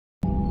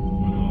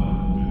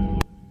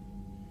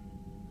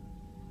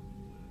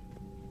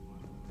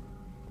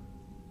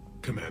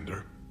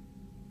Commander.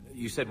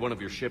 You said one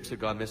of your ships had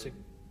gone missing?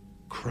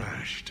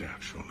 Crashed,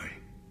 actually.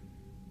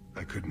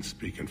 I couldn't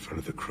speak in front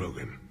of the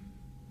Krogan.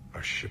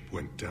 Our ship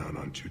went down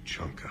on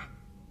Tuchanka.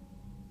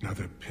 Now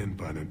they're pinned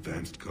by an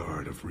advanced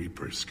guard of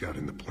Reapers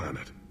scouting the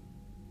planet.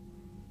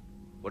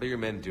 What are your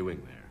men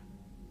doing there?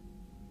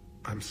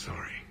 I'm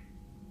sorry.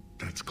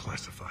 That's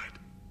classified.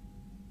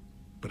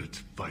 But it's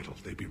vital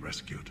they be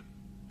rescued.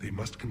 They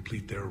must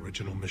complete their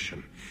original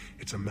mission.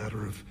 It's a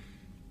matter of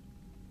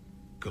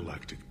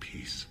galactic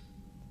peace.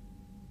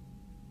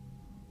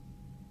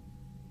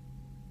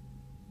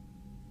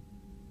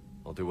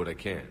 I'll do what I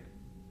can.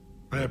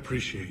 I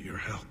appreciate your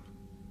help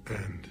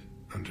and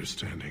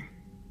understanding.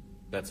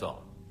 That's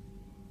all.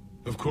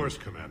 Of course,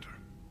 Commander.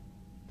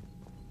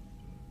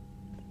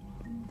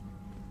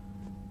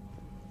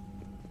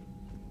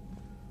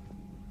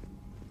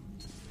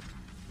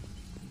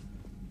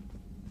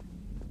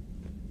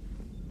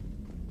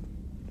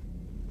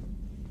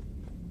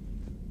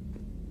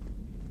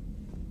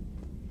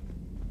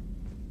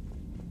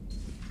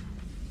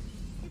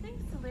 You think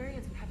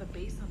Salarians would have a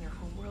base on their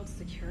homeworld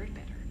secured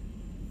better?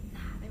 Nah,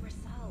 they were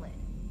solid.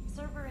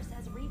 Cerberus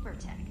has Reaper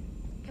tech.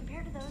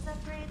 Compared to those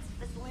upgrades,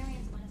 the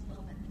Solarians might as well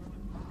have been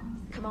thrown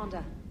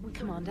bombs.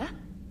 Commander,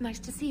 nice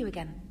to see you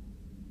again.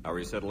 How are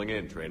you settling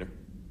in, Trainer?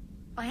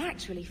 I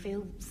actually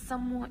feel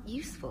somewhat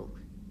useful.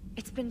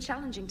 It's been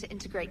challenging to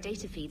integrate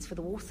data feeds for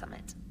the War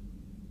Summit.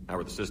 How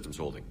are the systems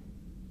holding?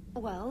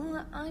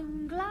 Well,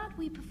 I'm glad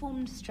we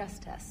performed stress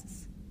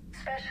tests.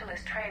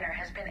 Specialist Trainer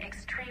has been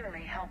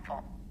extremely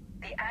helpful.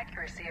 The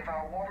accuracy of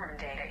our war room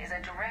data is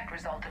a direct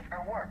result of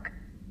her work.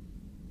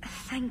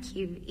 Thank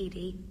you,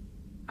 Edie.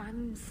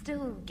 I'm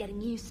still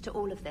getting used to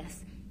all of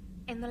this.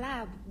 In the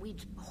lab,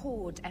 we'd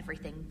hoard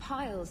everything,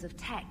 piles of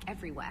tech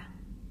everywhere.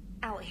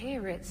 Out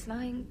here, it's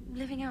like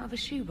living out of a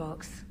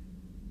shoebox.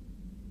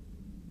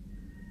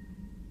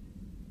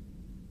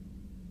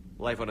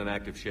 Life on an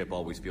active ship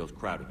always feels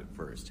crowded at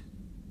first.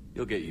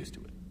 You'll get used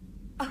to it.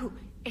 Oh,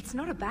 it's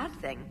not a bad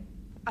thing.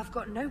 I've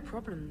got no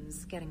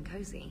problems getting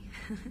cozy.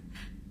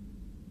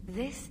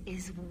 This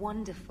is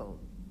wonderful.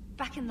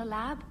 Back in the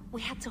lab,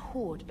 we had to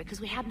hoard because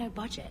we had no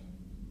budget.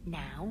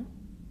 Now,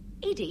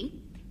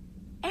 Edie,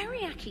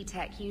 Ariake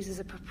Tech uses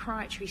a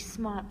proprietary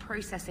smart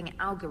processing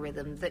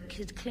algorithm that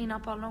could clean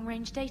up our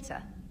long-range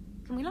data.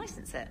 Can we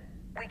license it?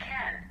 We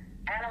can.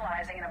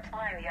 Analyzing and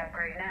applying the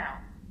upgrade now.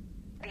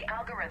 The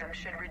algorithm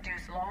should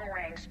reduce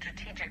long-range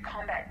strategic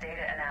combat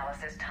data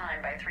analysis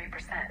time by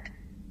 3%.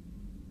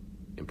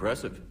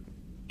 Impressive.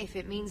 If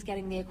it means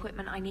getting the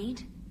equipment I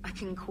need, I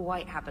can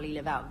quite happily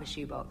live out of a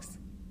shoebox.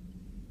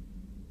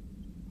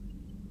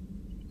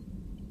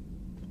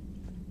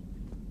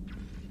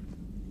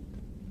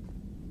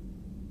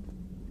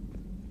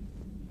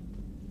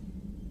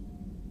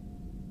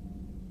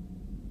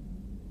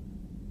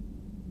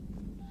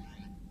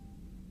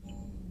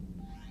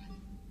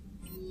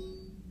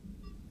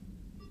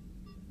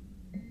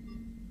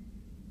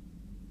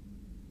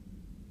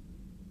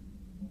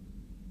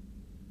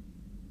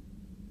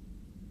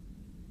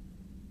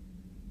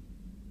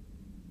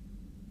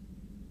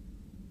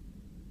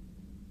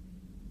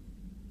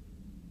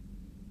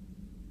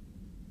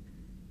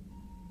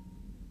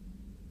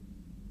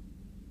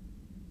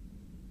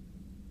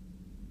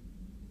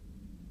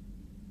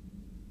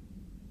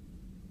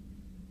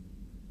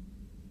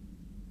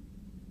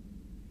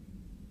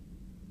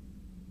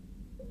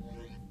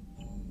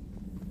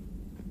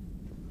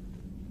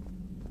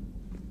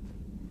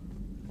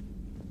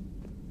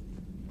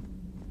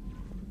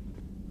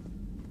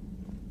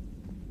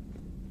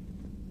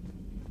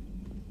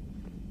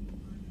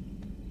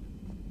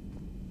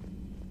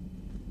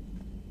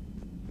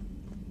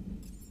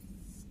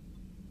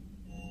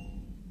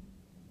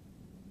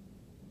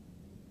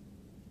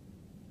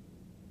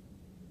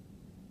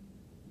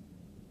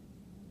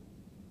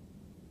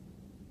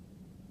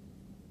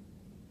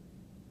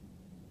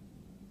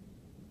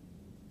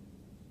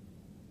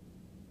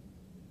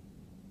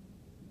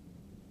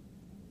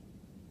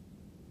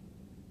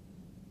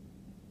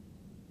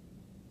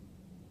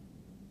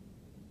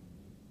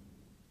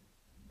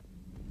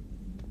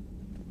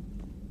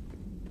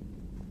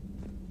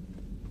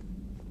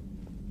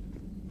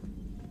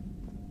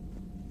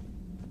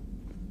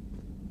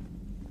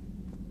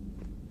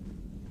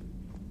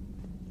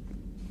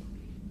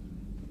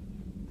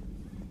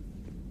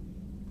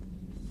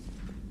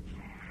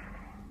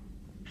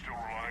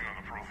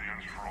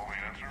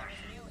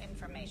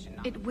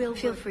 It will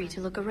feel free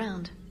to look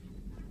around.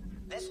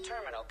 This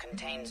terminal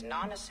contains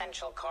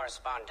non-essential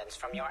correspondence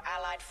from your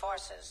allied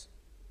forces.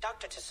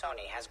 Dr.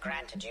 Tassoni has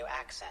granted you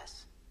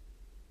access.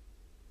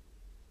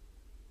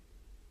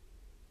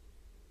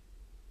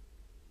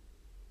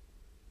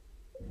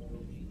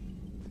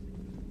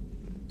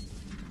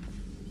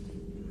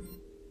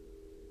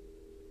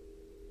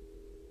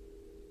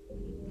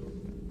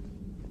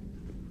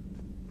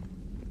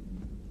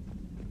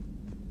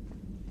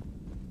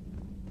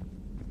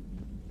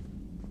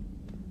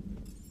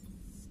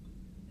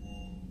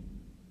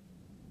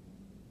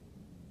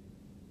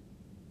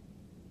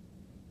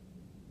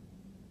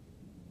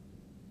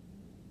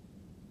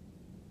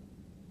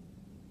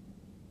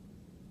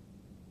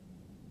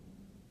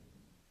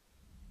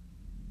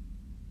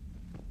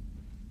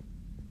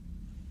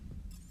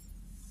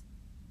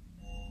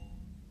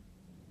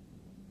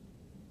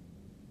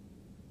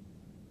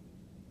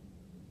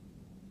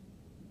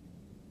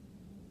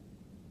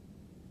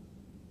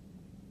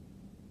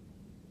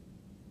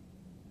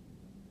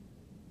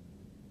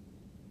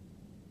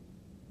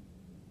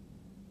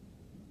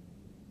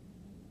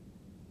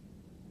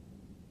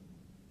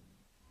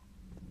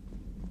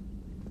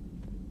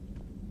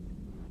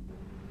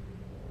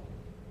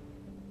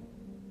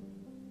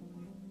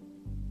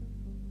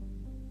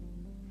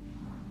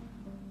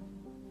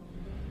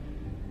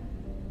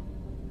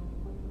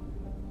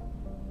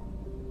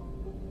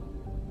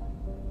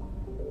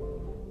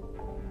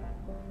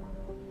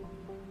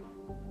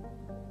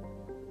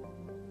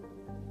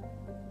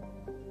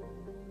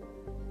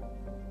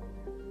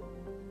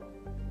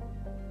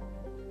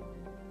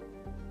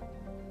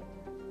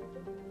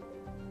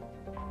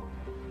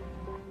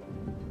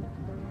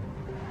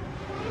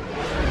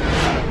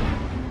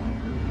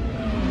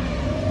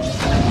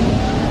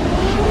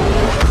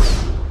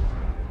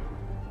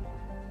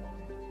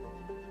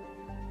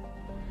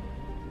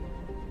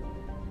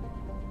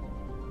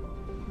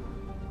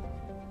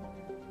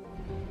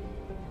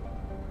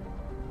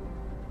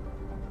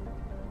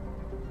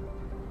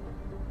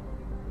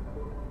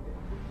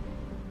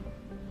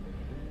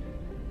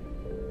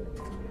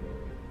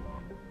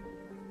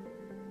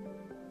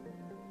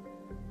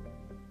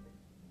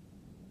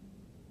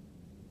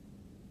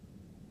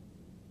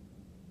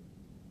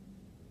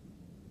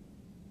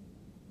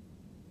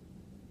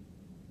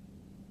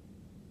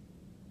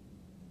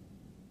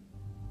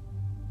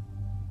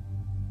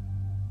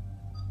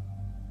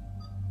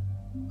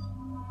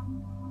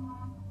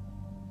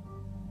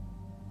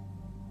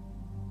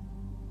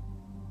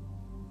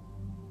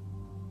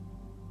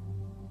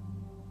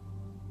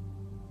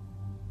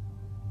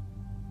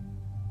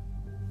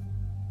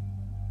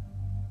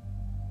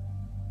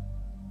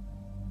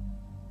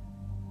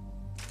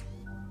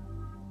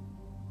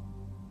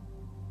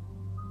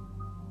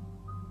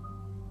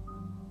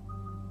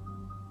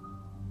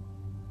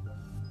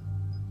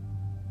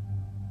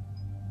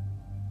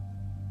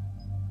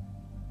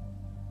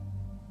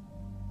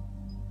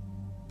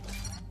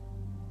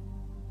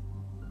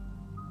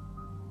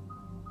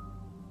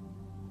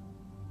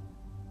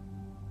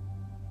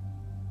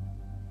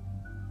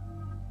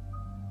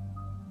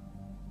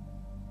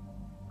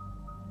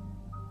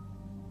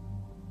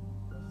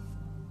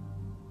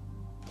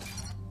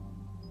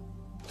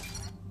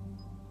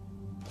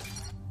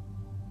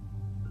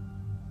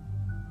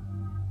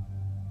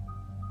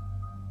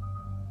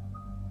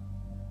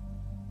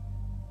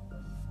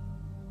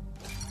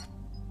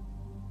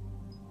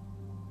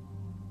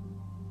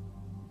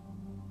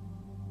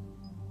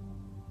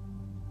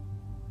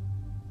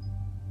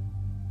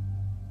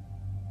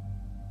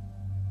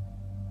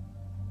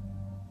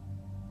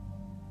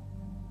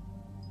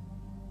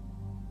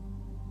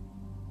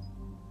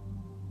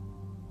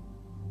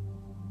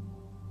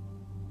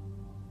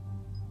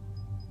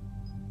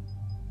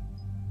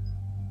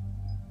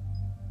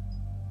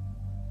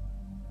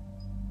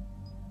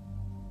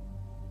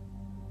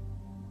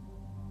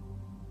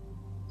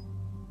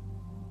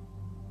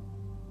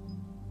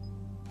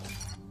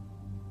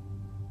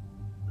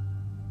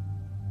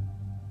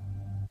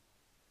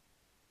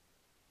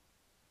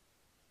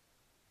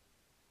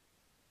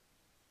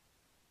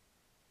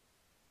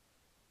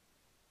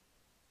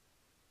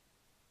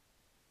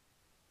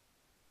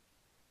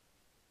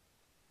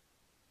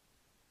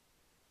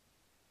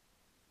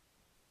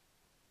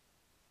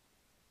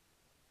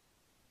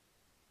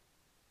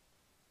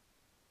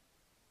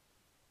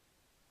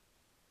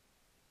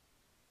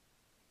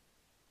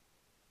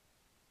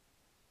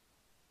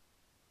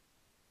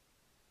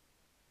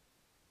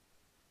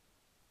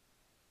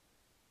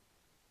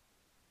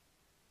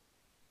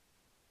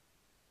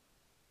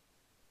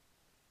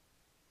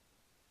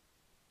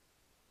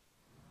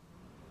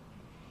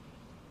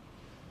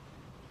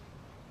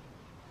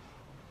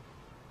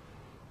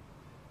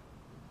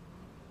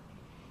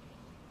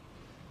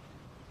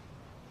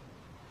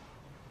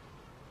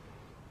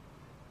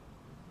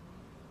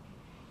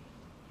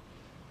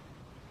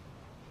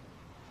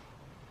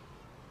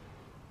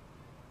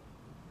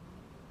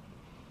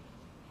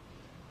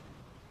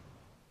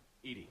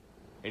 EDI,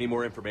 any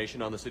more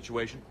information on the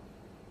situation?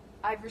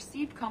 I've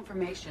received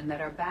confirmation that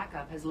our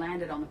backup has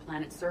landed on the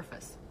planet's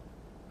surface.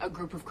 A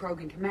group of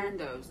Krogan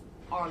commandos,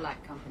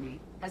 Arlac Company,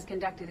 has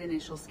conducted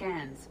initial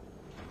scans.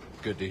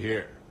 Good to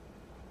hear.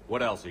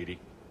 What else, EDI?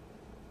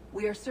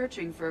 We are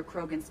searching for a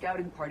Krogan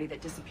scouting party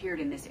that disappeared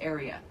in this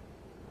area.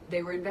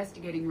 They were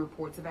investigating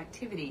reports of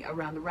activity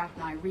around the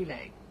Rachni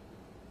relay.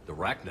 The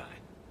Rachni?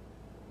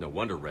 No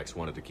wonder Rex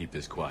wanted to keep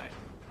this quiet.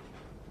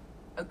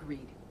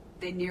 Agreed.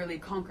 They nearly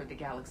conquered the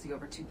galaxy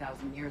over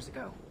 2,000 years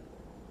ago.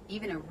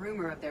 Even a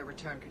rumor of their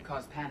return could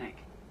cause panic.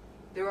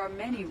 There are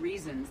many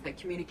reasons that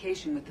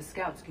communication with the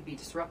scouts could be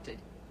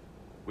disrupted.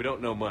 We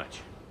don't know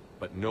much,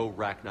 but no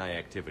Rachni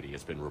activity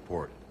has been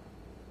reported.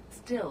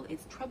 Still,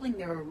 it's troubling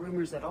there are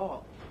rumors at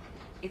all.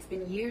 It's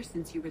been years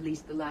since you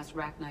released the last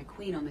Rachni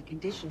Queen on the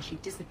condition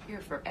she'd disappear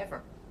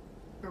forever.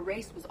 Her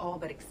race was all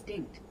but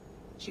extinct.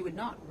 She would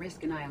not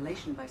risk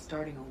annihilation by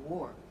starting a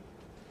war.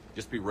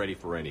 Just be ready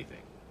for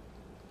anything.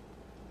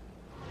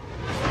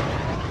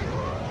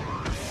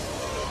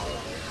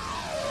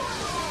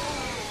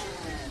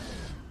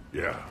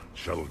 Yeah,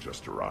 shuttle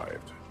just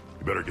arrived.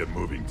 You better get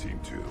moving, Team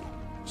 2.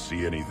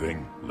 See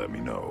anything, let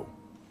me know.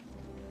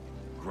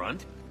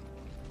 Grunt?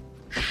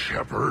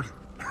 Shepard?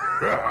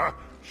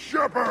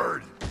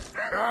 Shepard!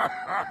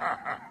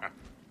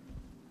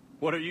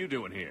 What are you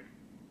doing here?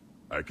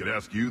 I could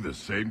ask you the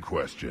same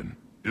question.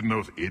 Didn't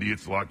those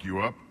idiots lock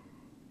you up?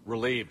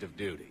 Relieved of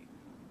duty.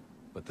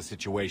 But the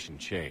situation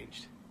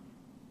changed.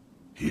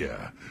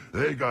 Yeah,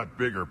 they got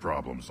bigger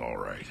problems, all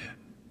right.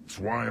 That's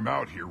why I'm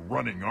out here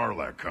running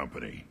Arlac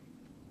Company.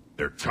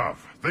 They're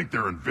tough, think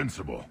they're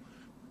invincible.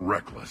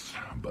 Reckless,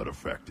 but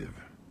effective.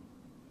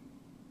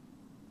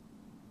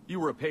 You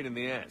were a pain in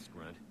the ass,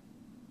 Grunt.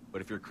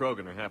 But if you're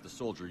Krogan or half the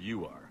soldier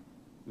you are,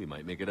 we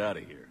might make it out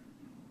of here.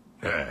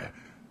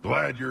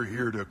 Glad you're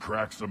here to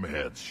crack some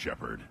heads,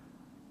 Shepard.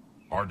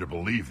 Hard to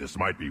believe this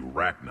might be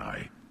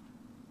Rachni.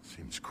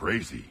 Seems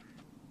crazy.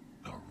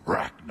 The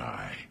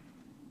Rachni.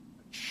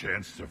 A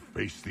chance to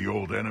face the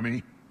old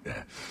enemy?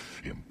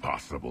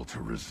 Impossible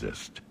to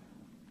resist.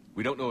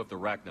 We don't know if the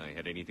Rachni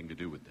had anything to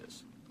do with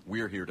this.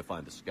 We're here to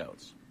find the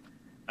scouts.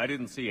 I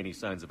didn't see any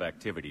signs of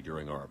activity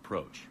during our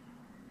approach.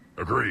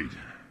 Agreed.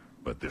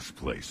 But this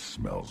place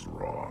smells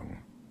wrong.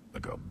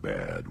 Like a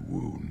bad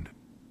wound.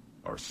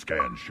 Our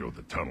scans show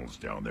the tunnels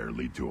down there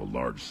lead to a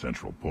large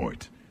central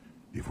point.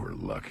 If we're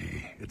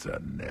lucky, it's a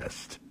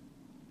nest.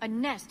 A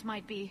nest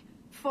might be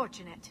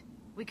fortunate.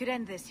 We could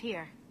end this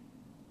here.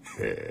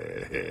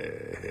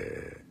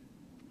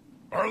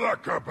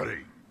 Arlock Company,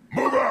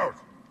 move out!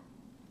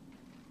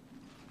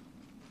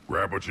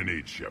 Grab what you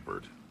need,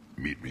 Shepard.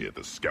 Meet me at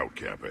the scout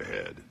camp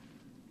ahead.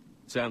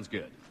 Sounds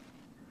good.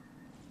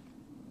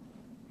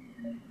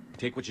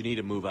 Take what you need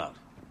and move out.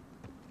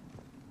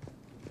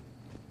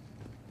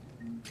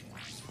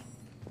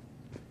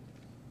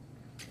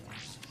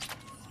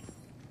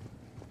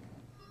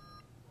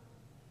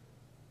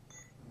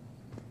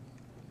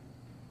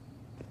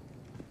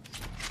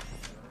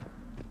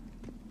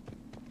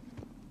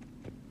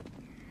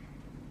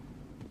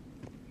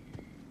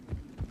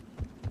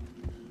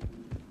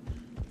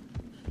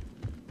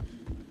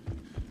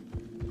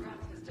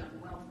 Kraft has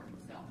done well for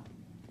himself.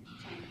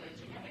 Tank-led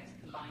genetics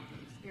combined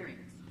with experience.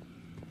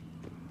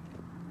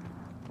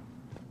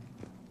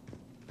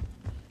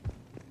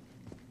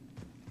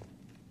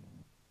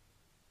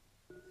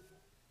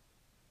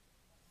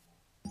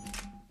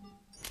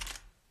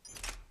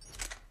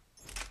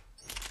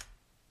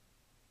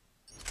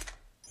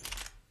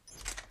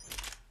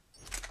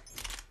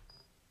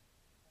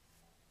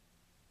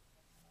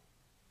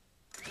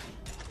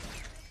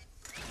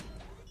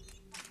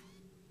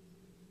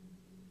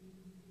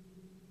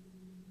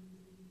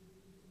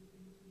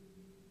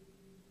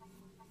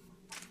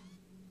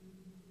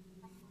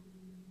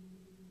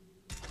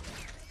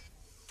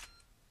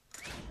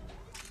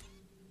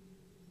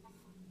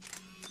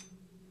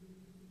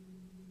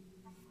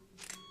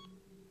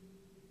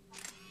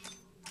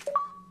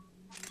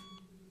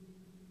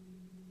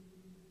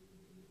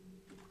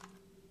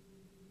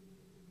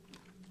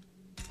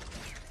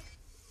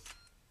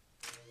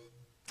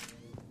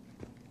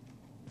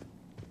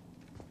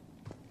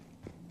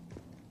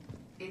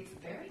 It's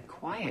very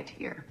quiet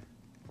here.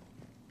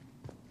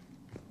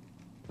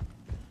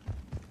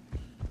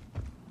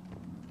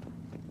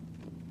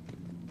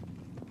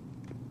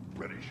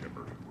 Ready,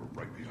 Shepard.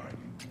 We're right behind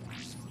you.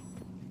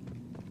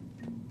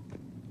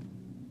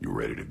 You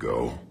ready to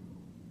go?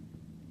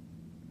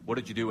 What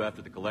did you do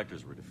after the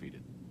Collectors were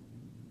defeated?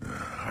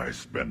 I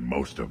spent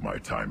most of my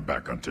time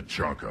back on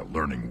Tuchanka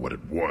learning what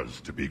it was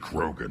to be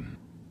Krogan.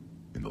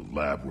 In the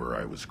lab where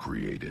I was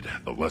created,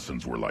 the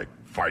lessons were like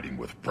fighting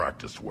with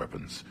practice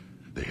weapons.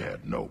 They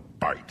had no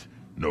bite,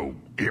 no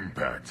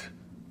impact.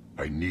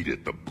 I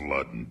needed the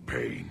blood and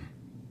pain.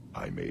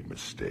 I made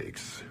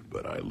mistakes,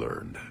 but I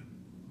learned.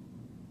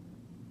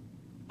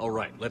 All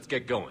right, let's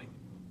get going.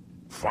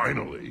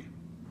 Finally!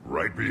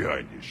 Right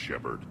behind you,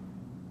 Shepard.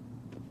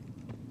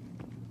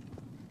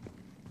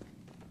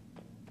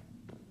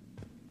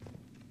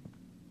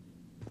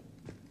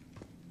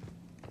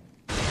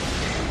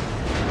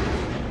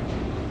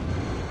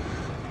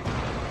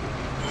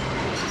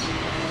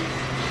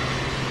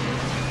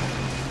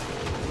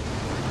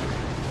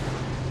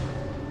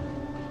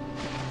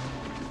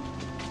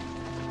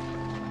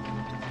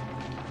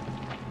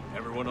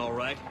 Everyone all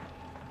right?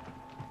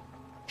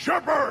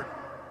 Shepard!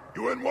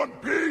 You in one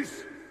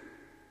piece?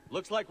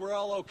 Looks like we're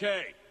all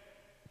okay.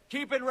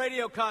 Keep in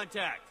radio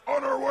contact.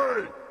 On our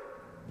way!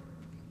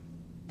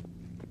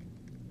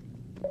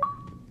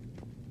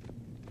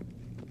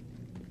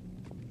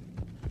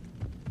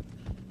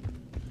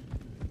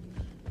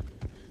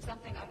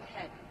 Something up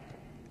ahead.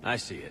 I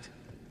see it.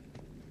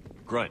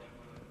 Grunt,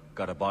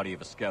 got a body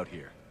of a scout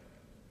here.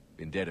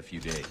 Been dead a few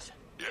days.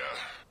 Yeah,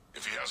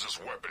 if he has his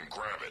weapon,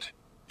 grab it.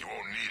 You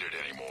won't need it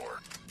anymore.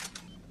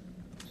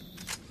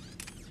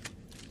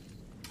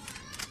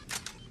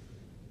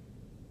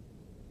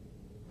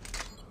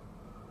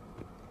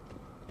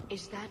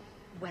 Is that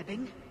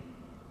webbing?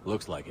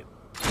 Looks like it.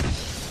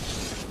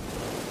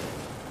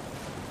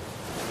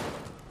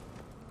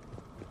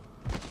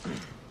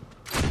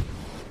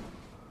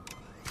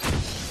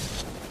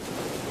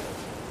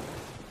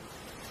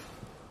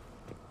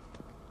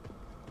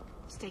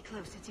 Stay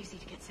close, it's easy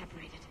to get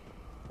separated.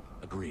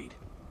 Agreed.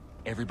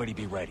 Everybody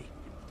be ready.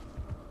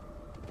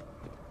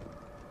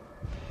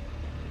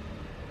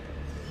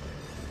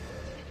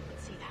 Did anyone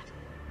see that?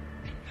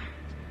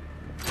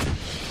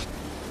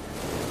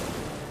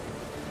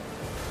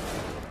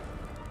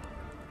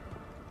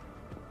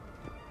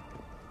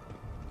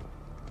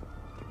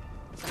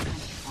 Some kind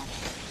of trauma.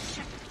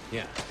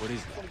 Yeah, what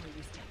is that? What are you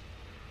used to?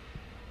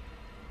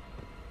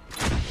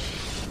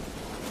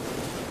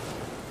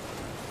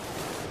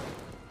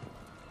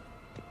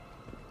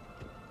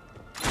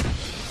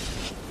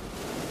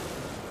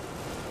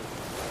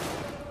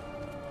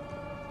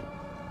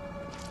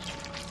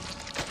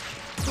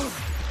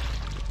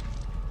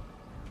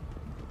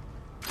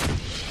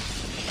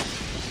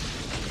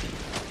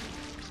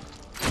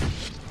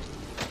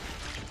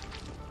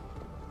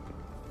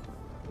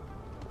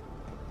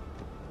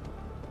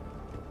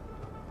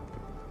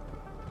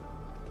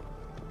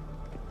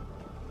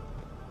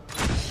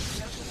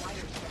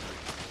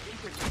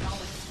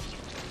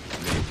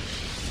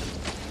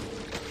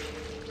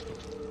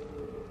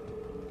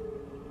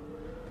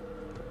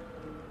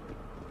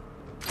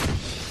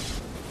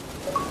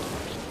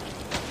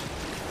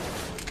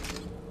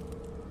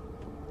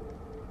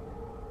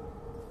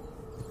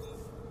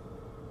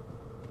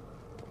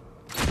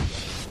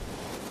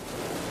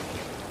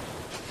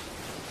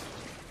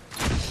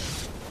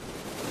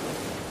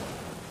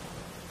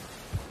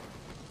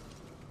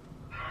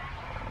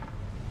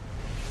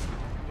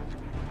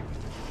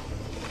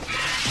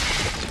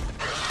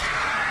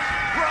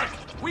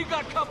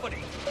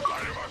 company!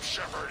 Light him up,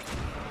 Shepard!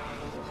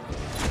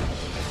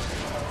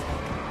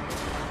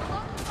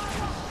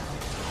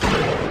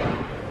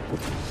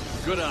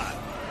 Good eye.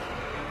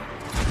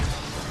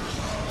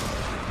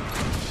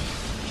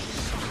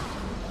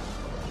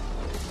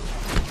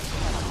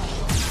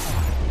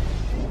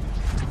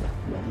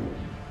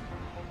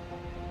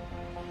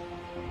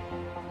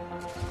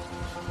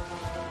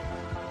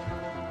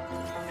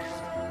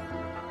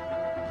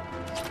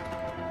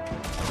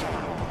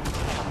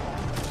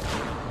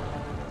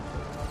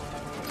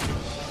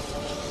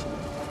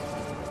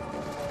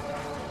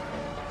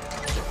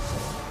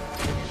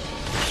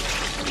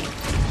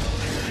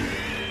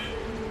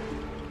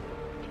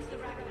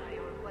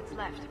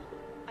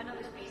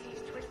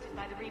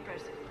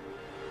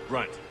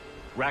 Grunt.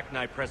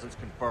 Rachni presence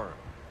confirmed.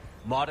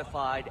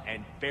 Modified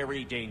and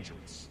very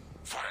dangerous.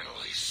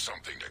 Finally,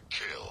 something to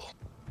kill.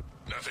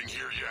 Nothing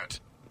here yet.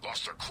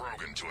 Lost a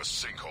Krogan to a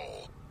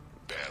sinkhole.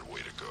 Bad way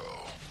to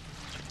go.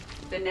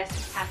 The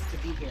nest has to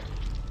be here.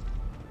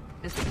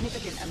 The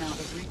significant amount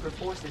of Reaper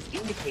forces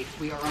indicates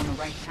we are on the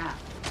right path.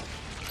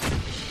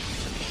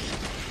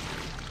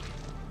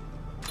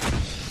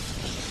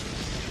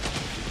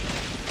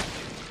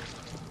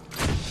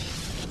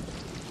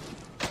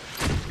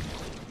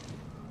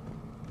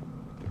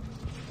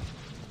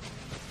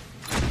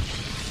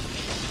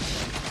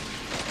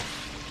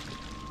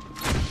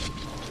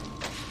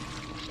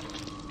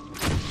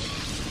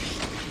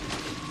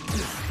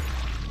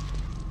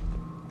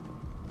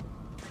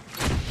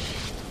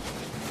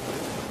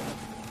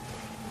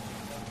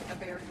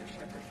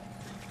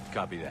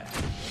 Copy that.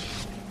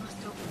 We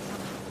must open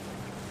somehow.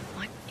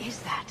 What is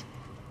that?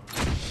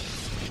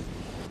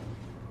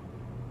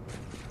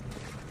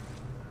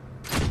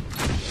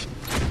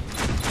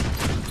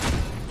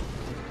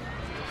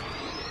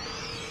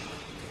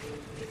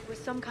 It was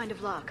some kind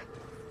of lock.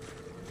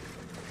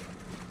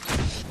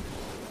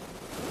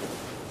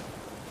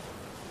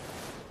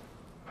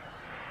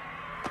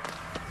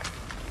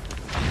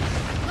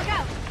 Look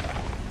out!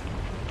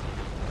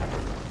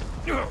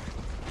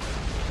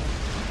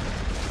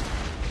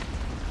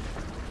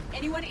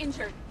 Anyone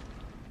injured?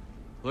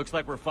 Looks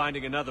like we're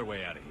finding another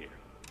way out of here.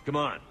 Come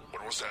on.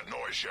 What was that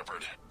noise,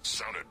 Shepard?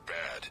 Sounded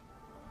bad.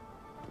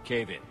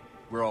 Cave in.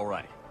 We're all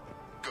right.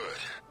 Good.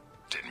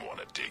 Didn't want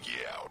to dig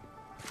you out.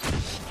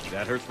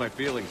 That hurts my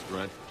feelings,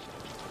 Grunt.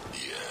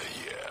 Yeah.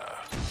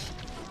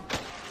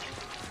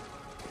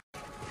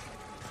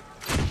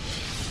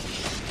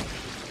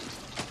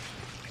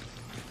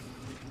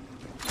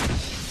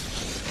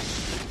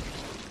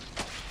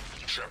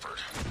 Shepard,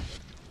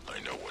 I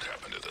know what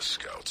happened to the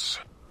scouts.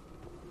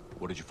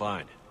 What did you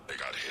find? They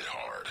got hit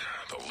hard.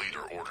 The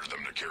leader ordered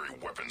them to carry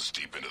weapons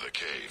deep into the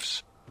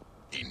caves.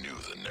 He knew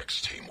the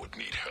next team would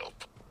need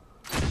help.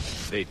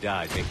 They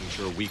died making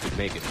sure we could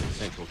make it to the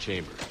central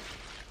chamber.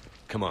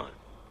 Come on.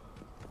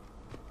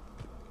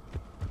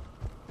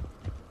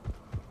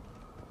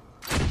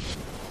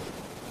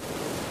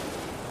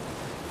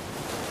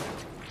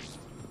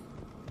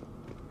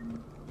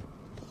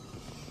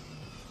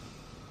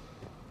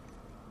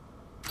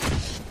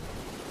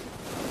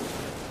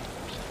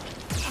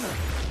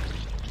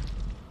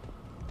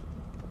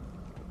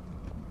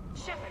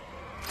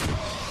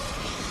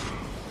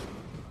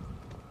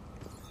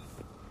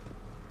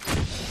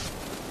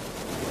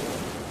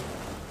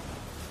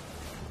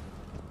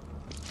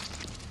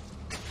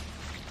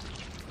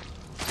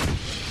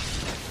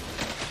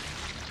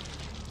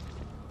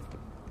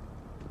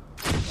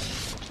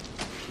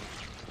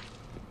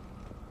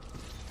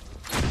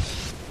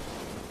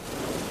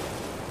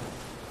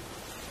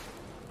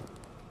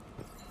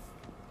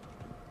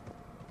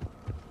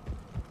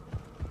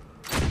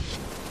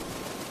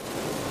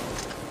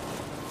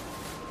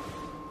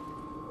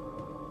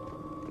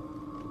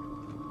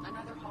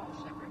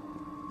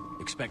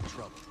 Expect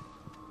trouble.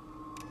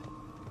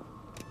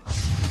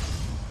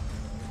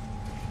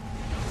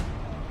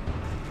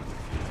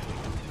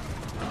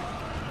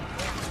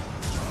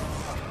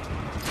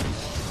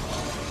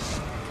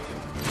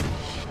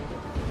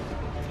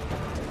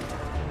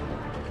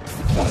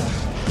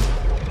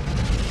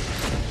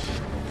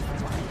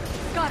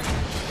 Got it.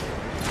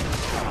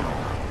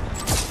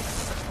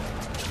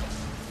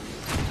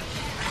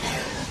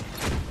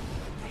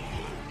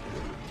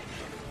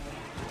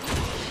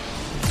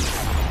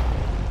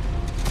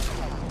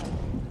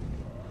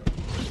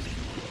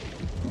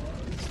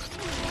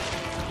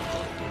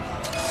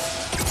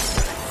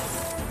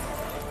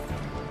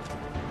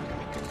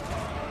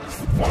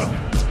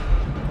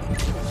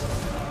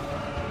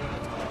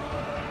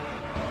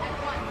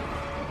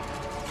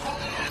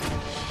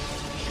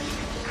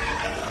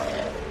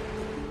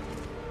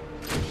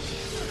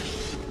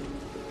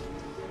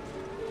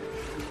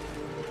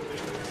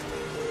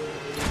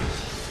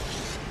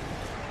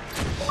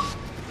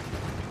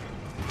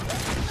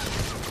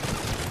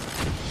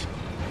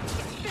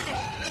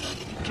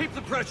 Keep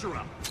the pressure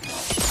up.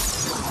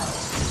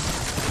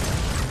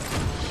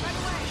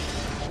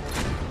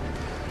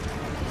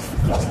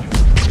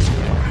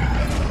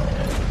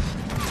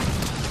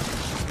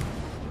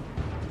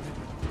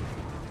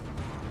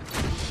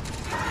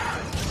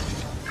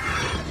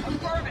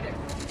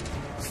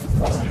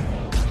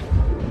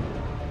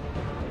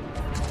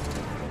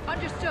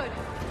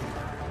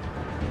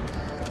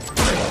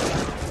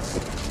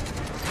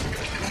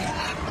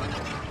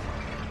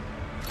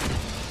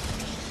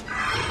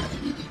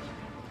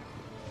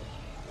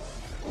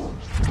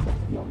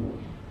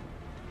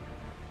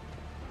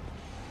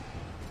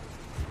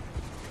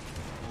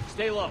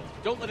 Stay low.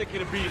 Don't let it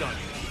get a bead on you.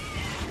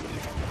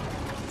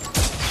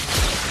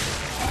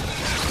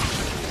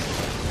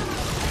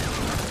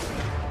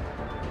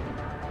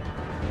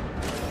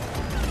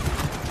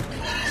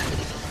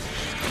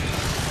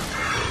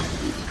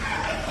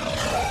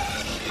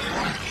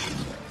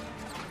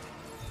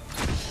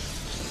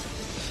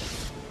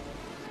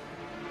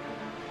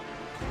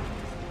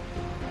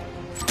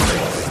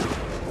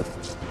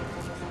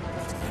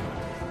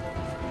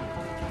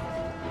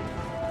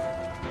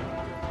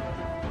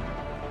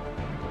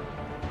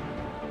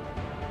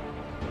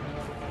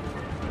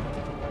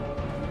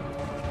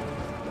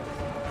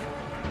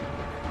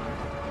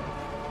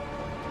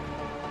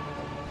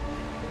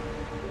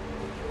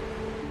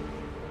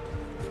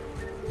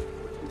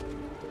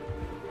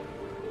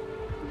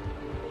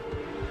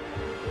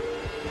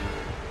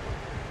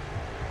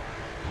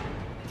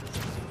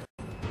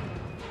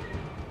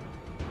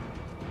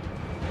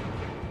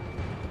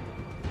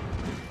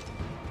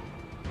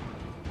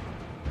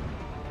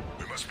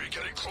 Must be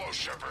getting close,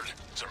 Shepard.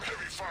 Some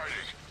heavy fighting.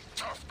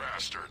 Tough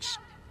bastards.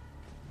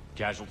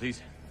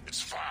 Casualties?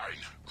 It's fine.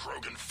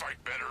 Krogan fight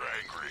better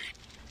angry.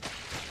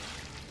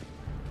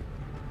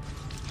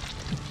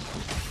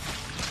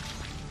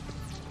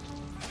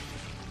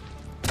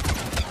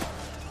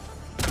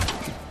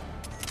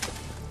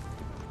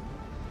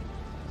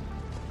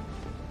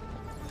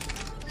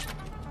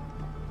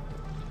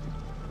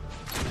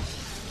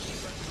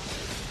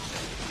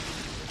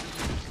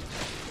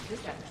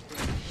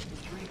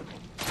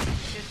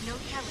 There's no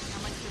telling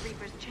how much the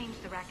Reapers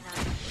changed the Rachni.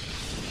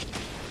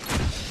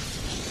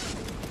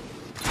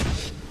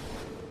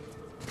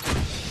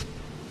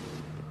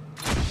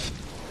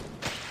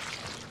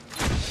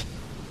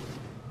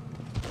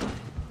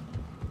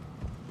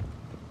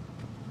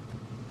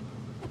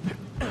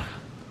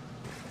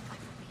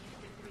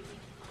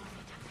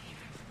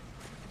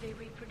 They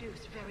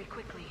reproduce very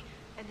quickly,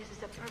 and this is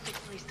a perfect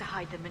place to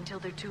hide them until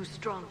they're too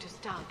strong to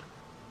stop.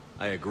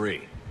 I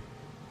agree.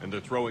 And they're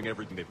throwing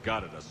everything they've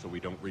got at us so we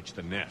don't reach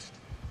the nest.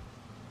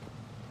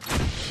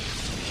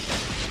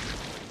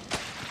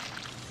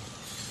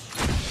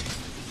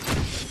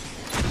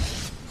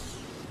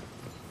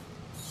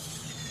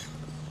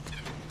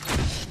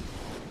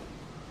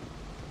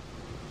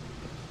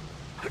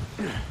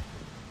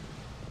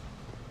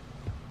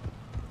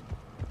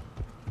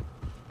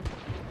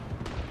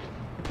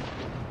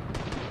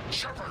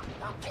 Shepard,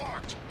 we're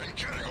blocked and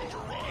getting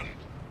overrun.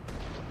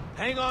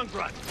 Hang on,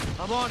 Grunt.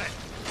 I'm on it.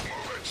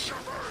 Move it,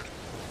 Shepard!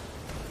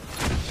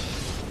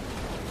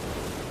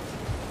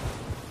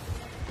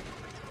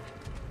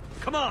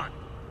 Come on!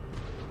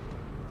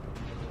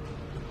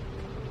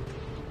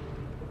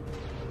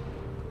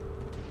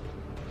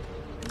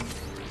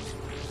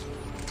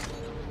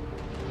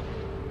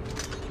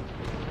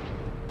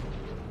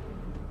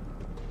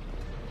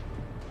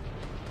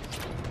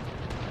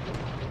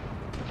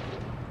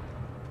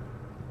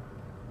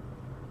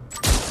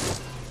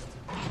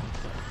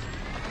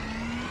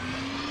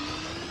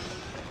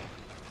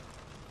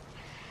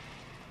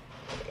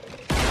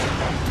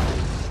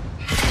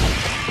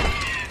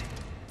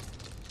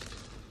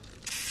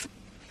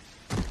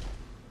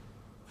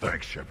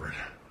 Thanks, Shepard.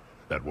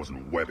 That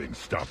wasn't webbing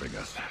stopping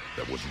us.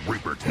 That was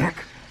Reaper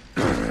tech.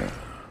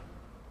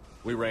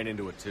 We ran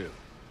into it too.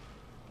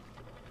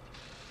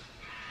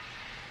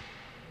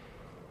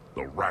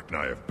 The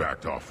Rachni have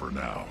backed off for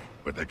now,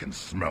 but they can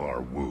smell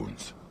our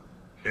wounds.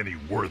 Any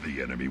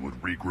worthy enemy would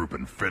regroup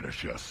and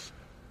finish us.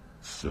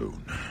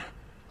 Soon.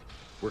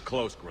 We're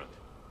close, Grunt.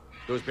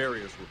 Those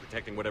barriers were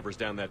protecting whatever's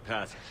down that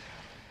passage.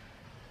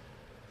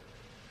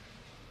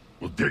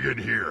 We'll dig in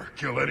here,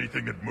 kill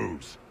anything that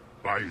moves.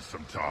 Buy you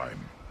some time.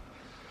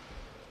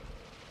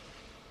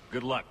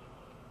 Good luck.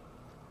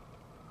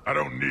 I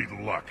don't need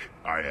luck.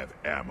 I have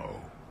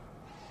ammo.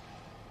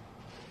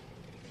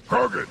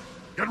 Krogan,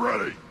 get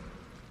ready!